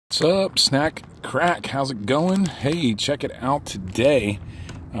What's up, Snack Crack? How's it going? Hey, check it out today.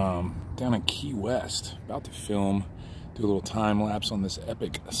 Down in Key West, about to film, do a little time lapse on this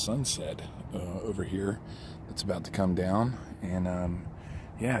epic sunset over here that's about to come down. And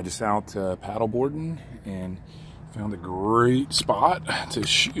yeah, just out paddleboarding and found a great spot to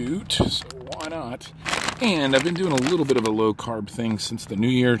shoot, so why not? And I've been doing a little bit of a low carb thing since the new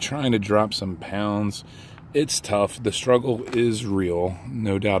year, trying to drop some pounds. It's tough. The struggle is real,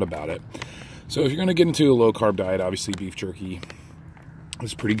 no doubt about it. So if you're going to get into a low carb diet, obviously beef jerky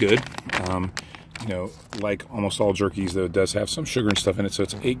is pretty good. You know, like almost all jerkies, though, it does have some sugar and stuff in it, so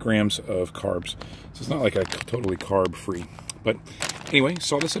it's 8 grams of carbs. So it's not like a totally carb free. But anyway,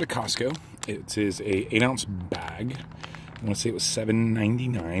 saw this at a Costco. It is a 8-ounce bag. I want to say it was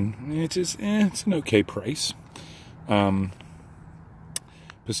 $7.99. It's an okay price.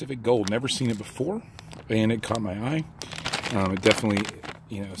 Pacific Gold, never seen it before, and it caught my eye. It definitely,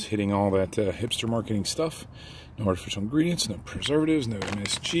 you know, it's hitting all that hipster marketing stuff. No artificial ingredients, no preservatives, no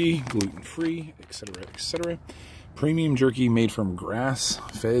MSG, gluten-free, etc., etc. Premium jerky made from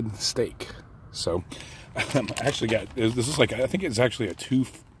grass-fed steak. So, I actually got, this is like, I think it's actually a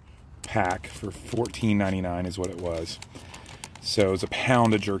 2-pack for $14.99 is what it was. So it's a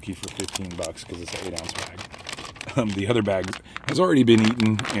pound of jerky for 15 bucks because it's an 8-ounce bag. The other bag has already been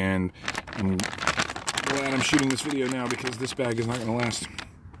eaten, and I'm glad I'm shooting this video now because this bag is not going to last.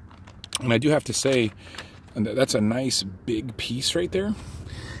 And I do have to say, that's a nice big piece right there.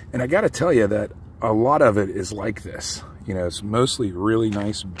 And I got to tell you that a lot of it is like this. You know, it's mostly really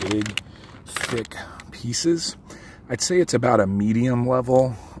nice, big, thick pieces. I'd say it's about a medium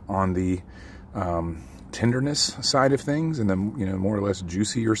level on the tenderness side of things, and then, you know, more or less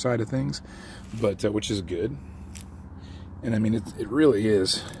juicier side of things, but which is good. And I mean, it really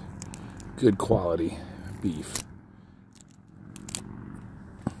is good quality beef.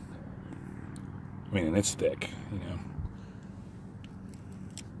 I mean, and it's thick, you know.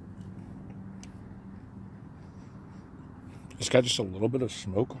 It's got just a little bit of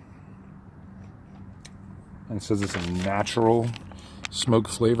smoke. And it says it's a natural smoke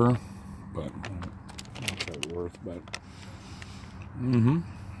flavor, but what's that worth? But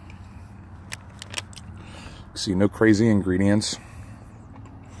see, no crazy ingredients.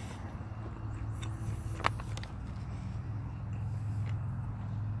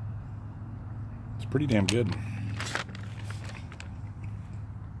 It's pretty damn good.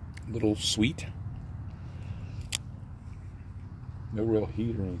 A little sweet. No real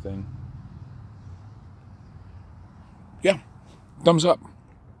heat or anything. Yeah, thumbs up.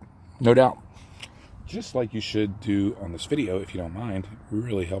 No doubt. Just like you should do on this video, if you don't mind. It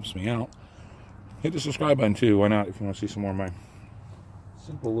really helps me out. Hit the subscribe button too. Why not? If you want to see some more of my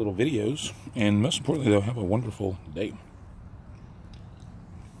simple little videos. And most importantly, though, have a wonderful day.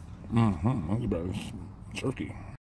 Look at this jerky.